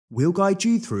We'll guide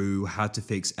you through how to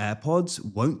fix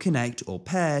AirPods won't connect or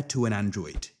pair to an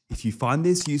Android. If you find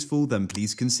this useful, then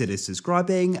please consider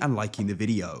subscribing and liking the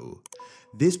video.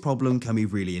 This problem can be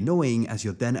really annoying as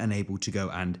you're then unable to go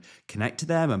and connect to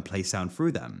them and play sound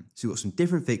through them. So you've got some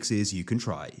different fixes you can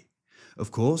try.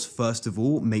 Of course, first of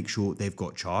all, make sure they've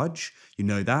got charge. You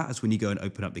know that as when you go and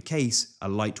open up the case, a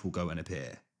light will go and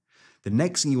appear. The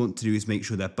next thing you want to do is make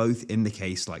sure they're both in the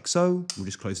case like so. We'll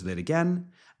just close the lid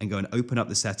again and go and open up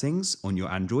the settings on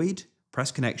your Android,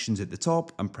 press connections at the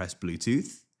top and press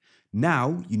Bluetooth.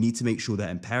 Now you need to make sure they're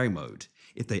in pairing mode.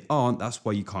 If they aren't, that's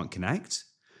why you can't connect.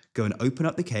 Go and open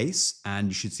up the case and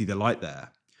you should see the light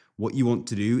there. What you want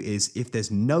to do is if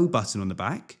there's no button on the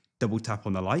back, double tap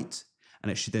on the light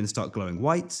and it should then start glowing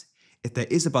white. If there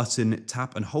is a button,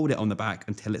 tap and hold it on the back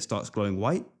until it starts glowing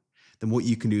white. Then what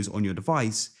you can do is on your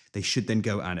device, they should then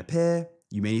go and appear.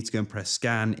 You may need to go and press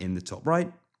scan in the top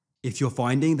right. If you're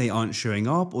finding they aren't showing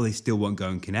up or they still won't go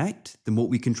and connect, then what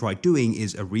we can try doing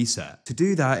is a reset. To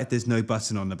do that, if there's no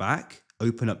button on the back,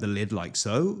 open up the lid like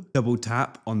so, double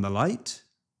tap on the light.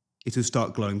 It will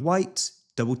start glowing white,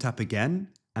 double tap again,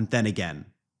 and then again.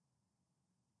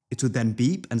 It will then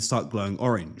beep and start glowing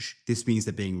orange. This means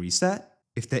they're being reset.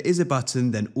 If there is a button,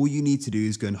 then all you need to do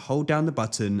is go and hold down the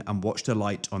button and watch the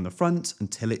light on the front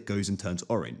until it goes and turns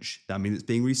orange. That means it's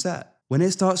being reset. When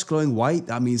it starts glowing white,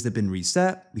 that means they've been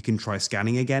reset. We can try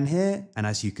scanning again here. And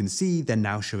as you can see, they're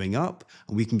now showing up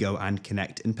and we can go and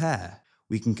connect and pair.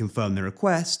 We can confirm the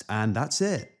request and that's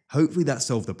it. Hopefully that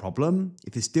solved the problem.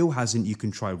 If it still hasn't, you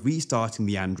can try restarting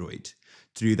the Android.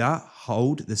 To do that,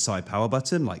 hold the side power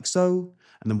button like so.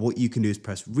 And then what you can do is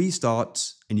press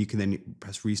restart and you can then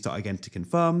press restart again to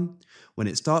confirm. When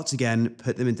it starts again,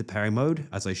 put them into pairing mode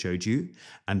as I showed you,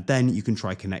 and then you can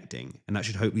try connecting and that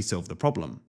should hopefully solve the problem.